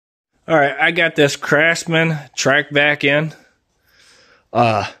All right, I got this Craftsman track back in.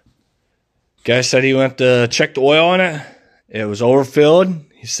 Guy said he went to check the oil on it. It was overfilled.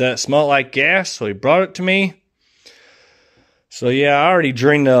 He said it smelled like gas, so he brought it to me. So yeah, I already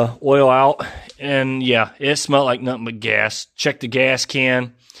drained the oil out, and yeah, it smelled like nothing but gas. Check the gas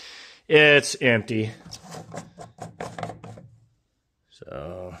can. It's empty.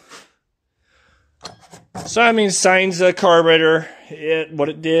 So I mean, signs the carburetor. What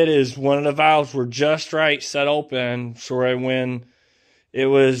it did is one of the valves were just right set open, so right when it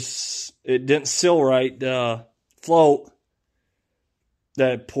didn't seal right, the float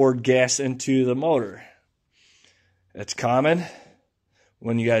that poured gas into the motor. It's common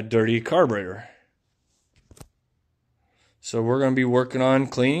when you got a dirty carburetor. So we're going to be working on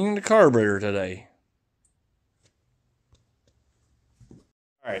cleaning the carburetor today.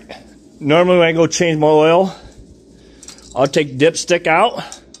 All right. Normally when I go change my oil, I'll take the dipstick out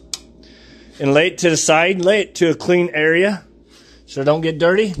and lay it to the side, lay it to a clean area so it don't get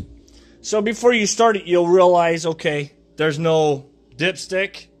dirty. So before you start it, you'll realize, okay, there's no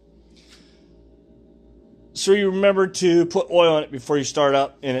dipstick. So you remember to put oil in it before you start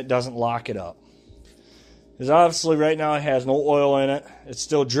up and it doesn't lock it up. Because obviously right now it has no oil in it. It's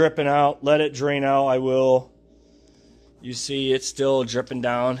still dripping out. Let it drain out. I will. You see it's still dripping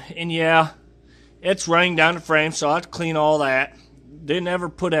down. And yeah, it's running down the frame, so I'll have to clean all that. They never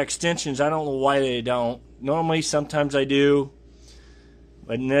put extensions. I don't know why they don't. Normally, sometimes I do.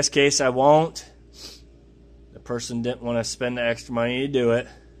 But in this case, I won't. The person didn't want to spend the extra money to do it.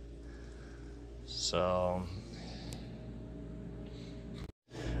 So.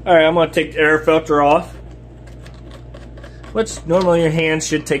 Alright, I'm going to take the air filter off. Which normally your hand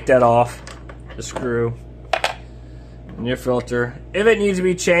should take that off. The screw. And your filter. If it needs to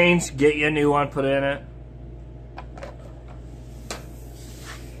be changed, get you a new one, put in it.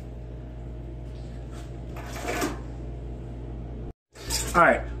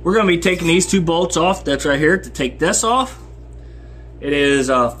 Alright, we're going to be taking these two bolts off. That's right here to take this off. It is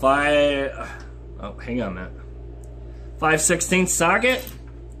a 5/16 socket.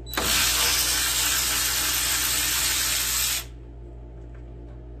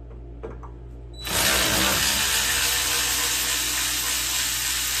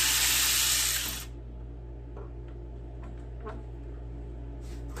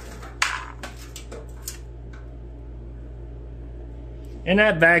 And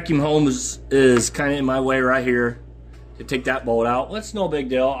that vacuum hose is kind of in my way right here to take that bolt out. Well, it's no big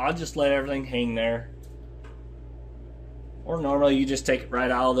deal. I'll just let everything hang there. Or normally you just take it right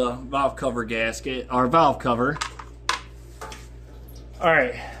out of the valve cover gasket, or valve cover.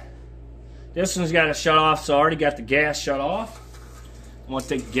 Alright. This one's got to shut off, so I already got the gas shut off. I'm going to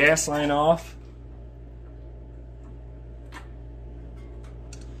take the gas line off.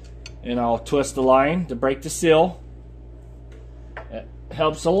 And I'll twist the line to break the seal. It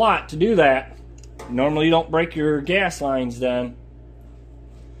helps a lot to do that. Normally you don't break your gas lines then.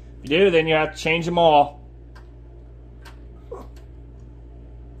 If you do, then you have to change them all.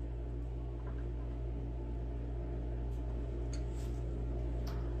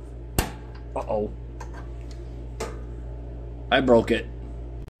 Uh-oh. I broke it.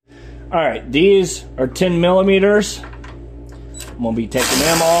 Alright, these are 10 millimeters. I'm going to be taking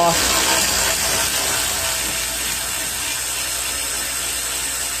them off.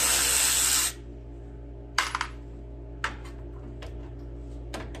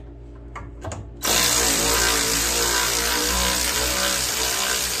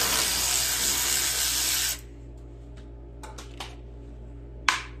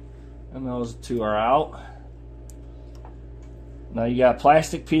 And those two are out. Now you got a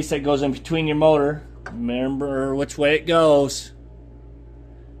plastic piece that goes in between your motor. Remember which way it goes.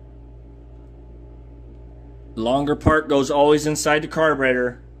 The longer part goes always inside the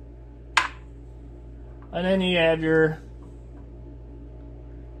carburetor. And then you have your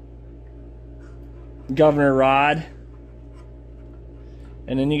governor rod.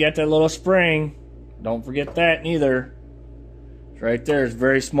 And then you got that little spring. Don't forget that neither. It's right there. It's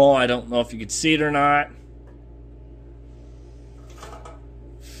very small. I don't know if you could see it or not.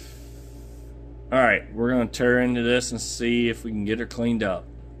 Alright, we're going to tear into this and see if we can get her cleaned up.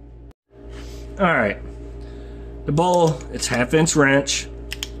 Alright. The bowl, it's 1/2 inch wrench.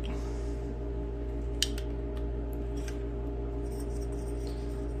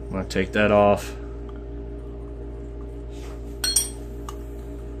 I'm going to take that off.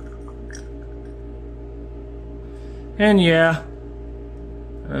 And yeah,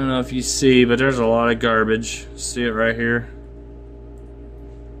 I don't know if you see, but there's a lot of garbage. See it right here?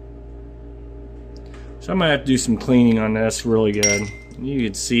 So I'm going to have to do some cleaning on this really good. You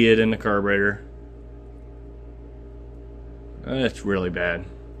can see it in the carburetor. That's really bad.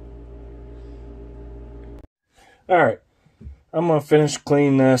 Alright, I'm going to finish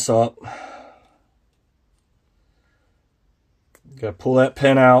cleaning this up. Got to pull that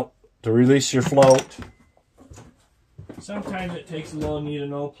pin out to release your float. Sometimes it takes a little need of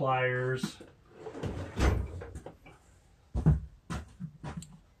no pliers.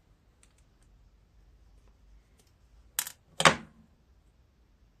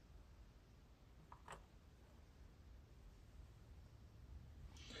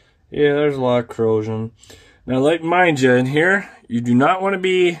 Yeah, there's a lot of corrosion. Now, like, mind you, in here, you do not want to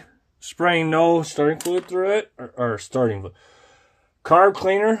be spraying no starting fluid through it, or starting fluid. Carb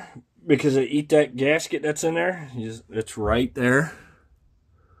cleaner, because it eat that gasket that's in there. It's right there.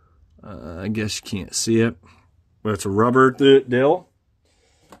 I guess you can't see it, but it's a rubber dill.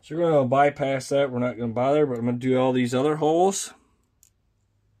 So we're going to bypass that. We're not going to bother, but I'm going to do all these other holes.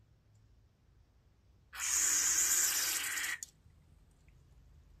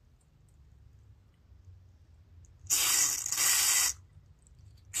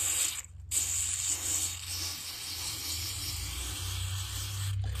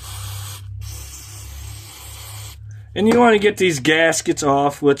 And you want to get these gaskets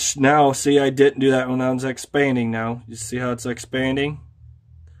off, which now, see, I didn't do that when I was expanding now. You see how it's expanding?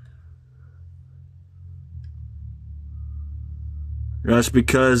 That's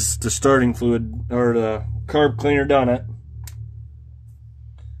because the starting fluid, or the carb cleaner done it.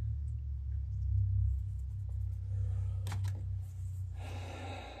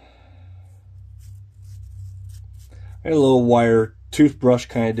 I had a little wire toothbrush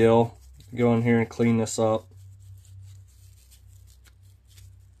kind of deal. Go in here and clean this up.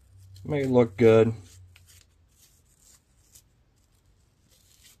 Make it look good.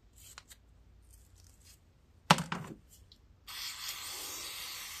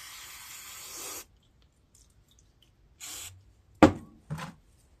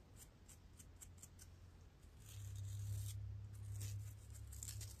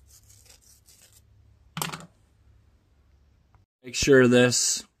 Make sure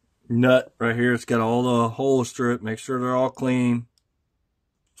this nut right here, it's got all the holes through it. Make sure they're all clean.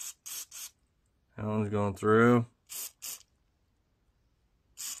 That one's going through.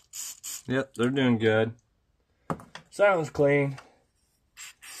 Yep, they're doing good. So that one's clean.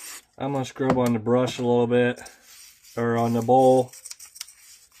 I'm going to scrub on the brush a little bit, or on the bowl.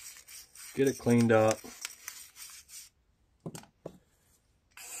 Get it cleaned up.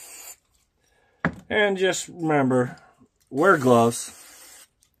 And just remember, wear gloves.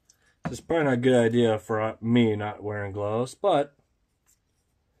 It's probably not a good idea for me not wearing gloves, but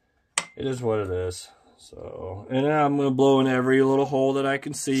it is what it is. So, and then I'm going to blow in every little hole that I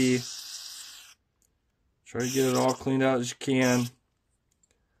can see. Try to get it all cleaned out as you can.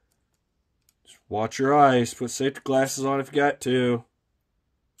 Just watch your eyes. Put safety glasses on if you got to.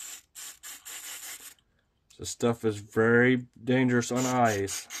 This stuff is very dangerous on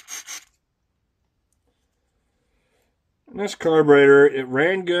eyes. And this carburetor, it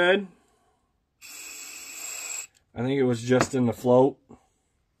ran good. I think it was just in the float.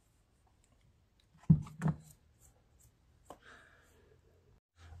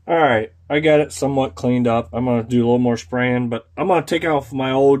 Alright, I got it somewhat cleaned up. I'm going to do a little more spraying, but I'm going to take off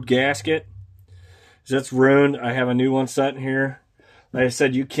my old gasket. That's ruined. I have a new one set in here. Like I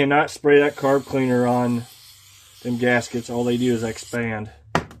said, you cannot spray that carb cleaner on them gaskets. All they do is expand.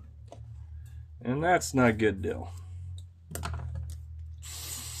 And that's not a good deal.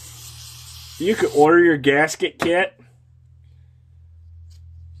 You could order your gasket kit.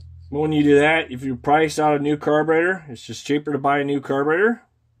 But when you do that, if you price out a new carburetor, it's just cheaper to buy a new carburetor.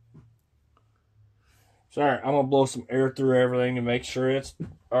 Sorry, I'm going to blow some air through everything to make sure it's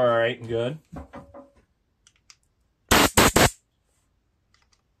alright and good.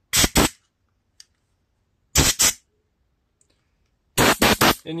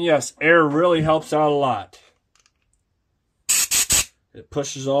 And yes, air really helps out a lot. It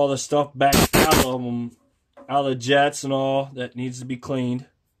pushes all the stuff back out of them, out of the jets and all that needs to be cleaned.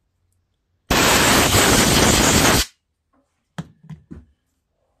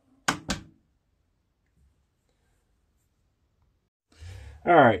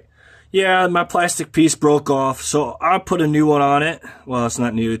 Alright, yeah, my plastic piece broke off, so I'll put a new one on it. Well, it's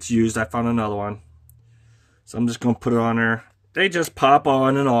not new, it's used. I found another one. So I'm just going to put it on there. They just pop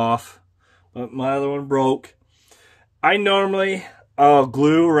on and off, but my other one broke. I normally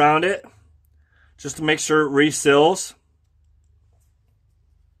glue around it just to make sure it reseals.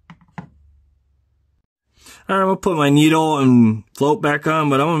 Alright, I'm going to put my needle and float back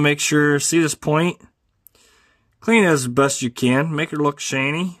on, but I'm going to make sure, see this point? Clean it as best you can. Make it look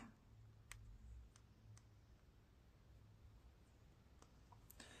shiny.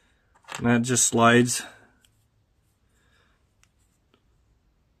 And that just slides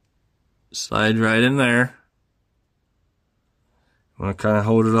right in there. I'm going to kind of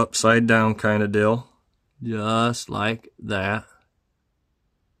hold it upside down kind of deal. Just like that.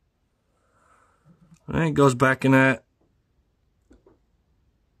 And it goes back in that.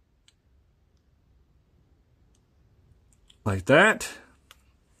 Like that.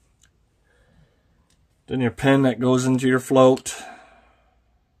 Then your pin that goes into your float.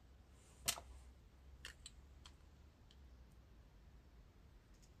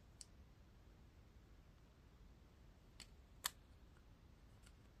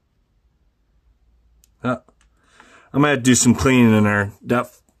 I'm going to do some cleaning in there. That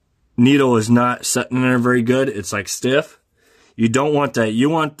needle is not sitting in there very good. It's like stiff. You don't want that. You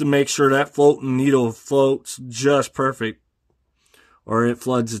want to make sure that floating needle floats just perfect, or it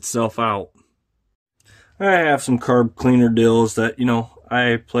floods itself out. I have some carb cleaner deals that, you know,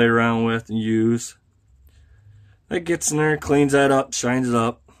 I play around with and use. That gets in there, cleans that up, shines it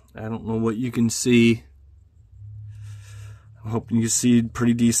up. I don't know what you can see. I'm hoping you see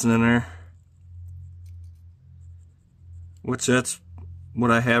pretty decent in there. Which that's what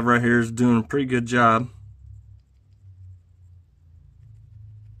I have right here is doing a pretty good job.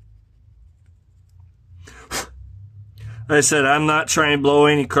 Like I said, I'm not trying to blow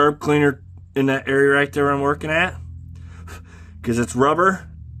any carb cleaner in that area right there I'm working at, because it's rubber.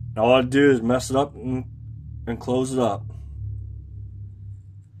 All I do is mess it up and close it up.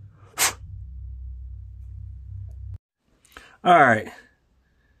 Alright,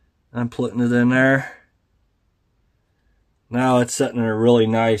 I'm putting it in there. Now it's sitting there really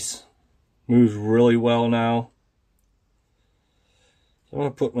nice. Moves really well now. So I'm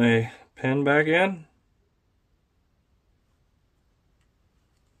going to put my pen back in.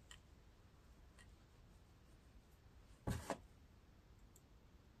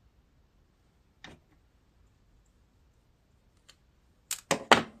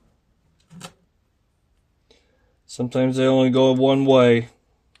 Sometimes they only go one way.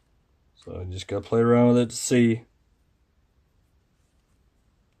 So I just got to play around with it to see.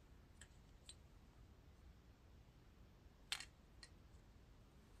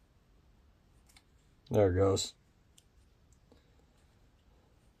 There it goes.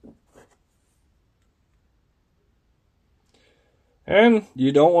 And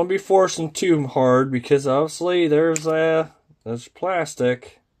you don't want to be forcing too hard, because obviously there's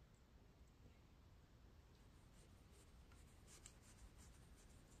plastic.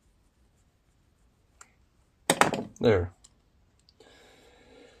 There.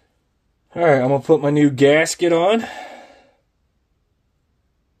 Alright, I'm going to put my new gasket on.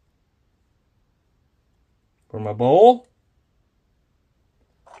 For my bowl.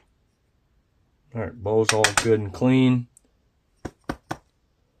 Alright, bowl's all good and clean.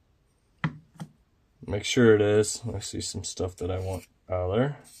 Make sure it is. I see some stuff that I want out of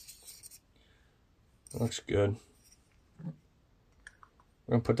there. Looks good. I'm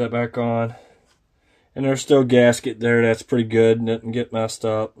going to put that back on. And there's still gasket there. That's pretty good. Didn't get messed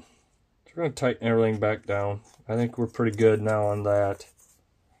up. So we're going to tighten everything back down. I think we're pretty good now on that.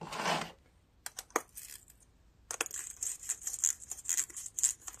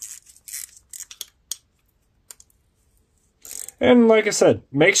 And like I said,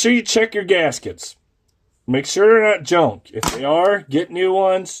 make sure you check your gaskets. Make sure they're not junk. If they are, get new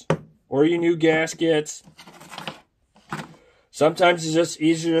ones or your new gaskets. Sometimes it's just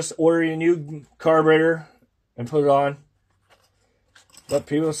easier to just order your new carburetor and put it on. But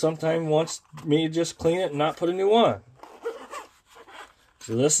people sometimes want me to just clean it and not put a new one.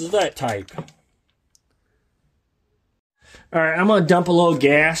 So this is that type. Alright, I'm going to dump a little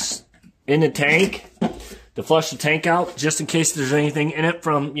gas in the tank to flush the tank out, just in case there's anything in it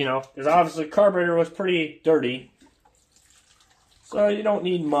from, you know, because obviously the carburetor was pretty dirty. So you don't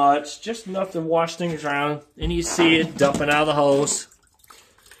need much, just enough to wash things around. And you see it dumping out of the hose.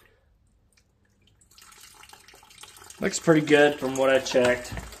 Looks pretty good from what I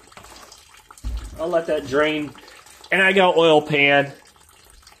checked. I'll let that drain. And I got an oil pan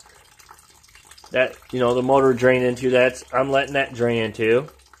that, you know, the motor drain into. I'm letting that drain into.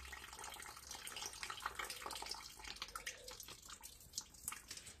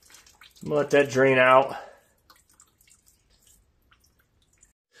 I'm gonna let that drain out.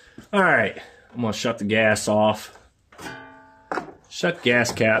 Alright, I'm gonna shut the gas off. Shut the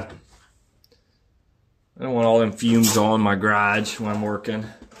gas cap. I don't want all them fumes on my garage when I'm working.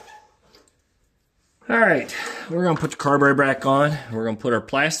 Alright, we're gonna put the carburetor back on. We're gonna put our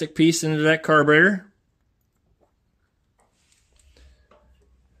plastic piece into that carburetor.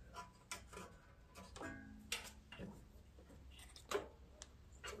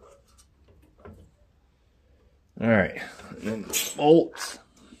 All right, and then bolts.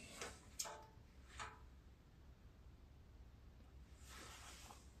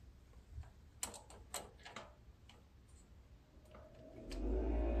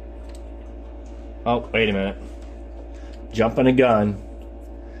 Oh, wait a minute. Jumping a gun.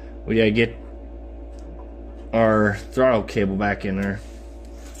 We gotta get our throttle cable back in there.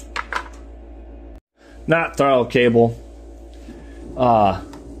 Not throttle cable.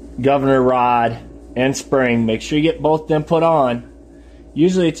 Governor rod and spring. Make sure you get both of them put on.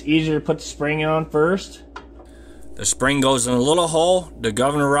 Usually it's easier to put the spring on first. The spring goes in a little hole. The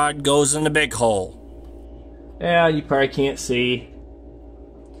governor rod goes in the big hole. Yeah, you probably can't see.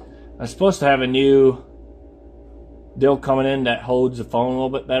 I'm supposed to have a new deal coming in that holds the phone a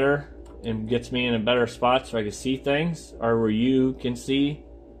little bit better and gets me in a better spot so I can see things, or where you can see.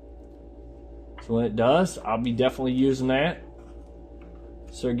 So when it does, I'll be definitely using that.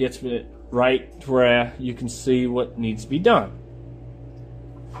 So it gets me right to where you can see what needs to be done.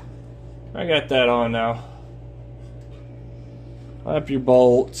 I got that on now. Up your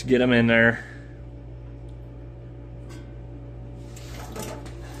bolts, get them in there.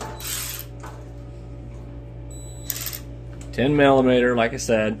 $10mm, like I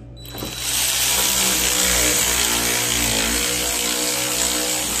said.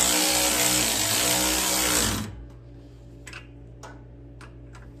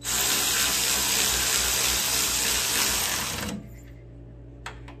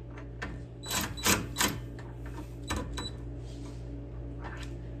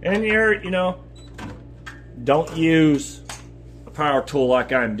 And don't use a power tool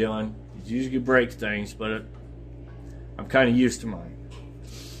like I'm doing. You usually break things, but I'm kind of used to mine.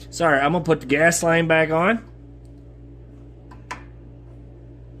 Sorry, I'm gonna put the gas line back on.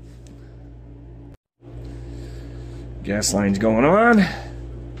 Gas line's going on.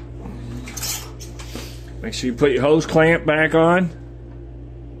 Make sure you put your hose clamp back on.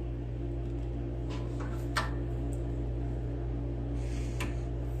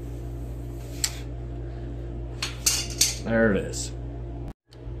 There it is.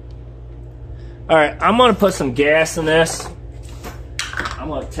 Alright, I'm going to put some gas in this. I'm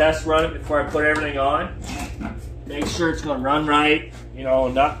going to test run it before I put everything on. Make sure it's going to run right,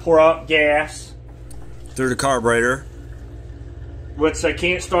 not pour out gas through the carburetor. Which I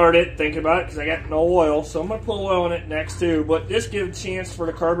can't start it, thinking about it, because I got no oil. So I'm going to put oil in it next too. But this gives a chance for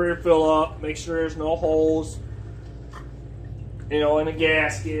the carburetor to fill up. Make sure there's no holes, in the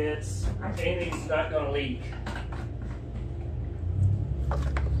gaskets. Anything's not going to leak.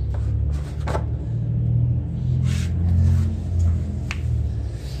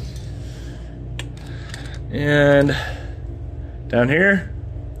 And down here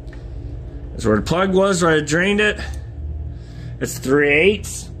is where the plug was, where I drained it. It's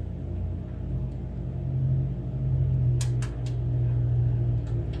 3/8.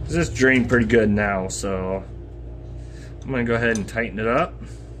 This drained pretty good now, so I'm gonna go ahead and tighten it up.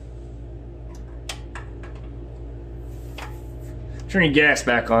 Turn your gas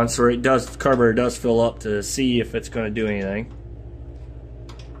back on so the carburetor does fill up to see if it's gonna do anything.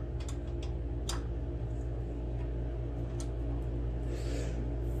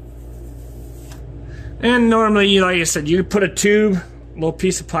 And normally, like I said, you put a tube, a little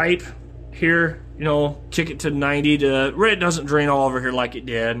piece of pipe here, kick it to 90 to where it doesn't drain all over here like it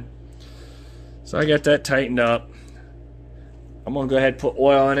did. So I got that tightened up. I'm gonna go ahead and put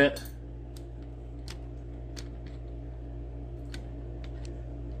oil in it.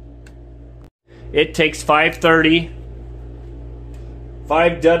 It takes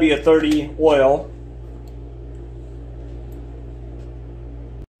 5W30 oil.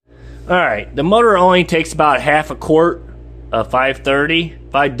 Alright, the motor only takes about half a quart of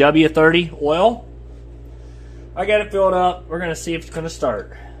 5W30 oil. I got it filled up. We're going to see if it's going to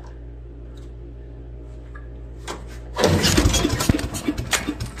start.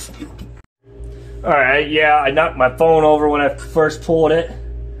 Alright, yeah, I knocked my phone over when I first pulled it. So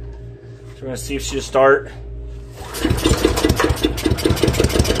we're going to see if she'll start.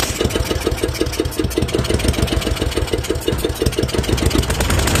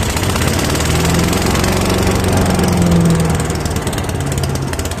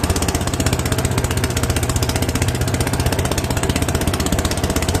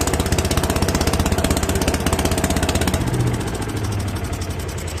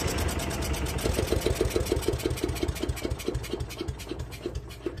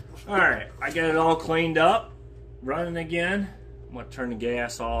 Alright, I got it all cleaned up, running again. I'm going to turn the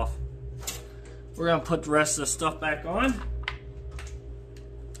gas off. We're going to put the rest of the stuff back on.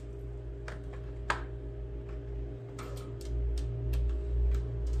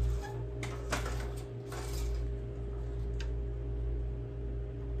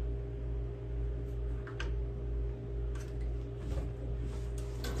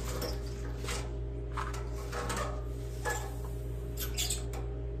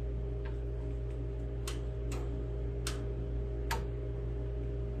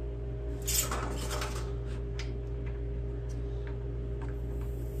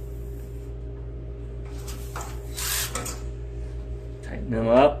 them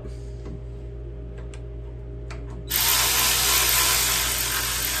up.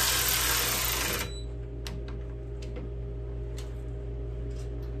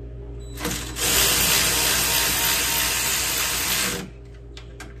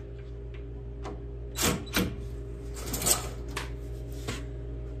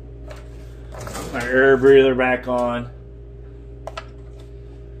 My air breather back on.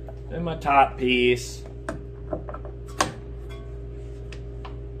 Then my top piece.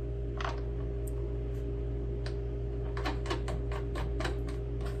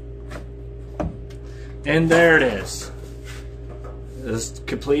 And there it is. It's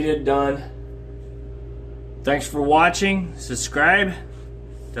completed, done. Thanks for watching. Subscribe.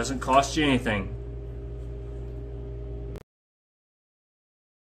 Doesn't cost you anything.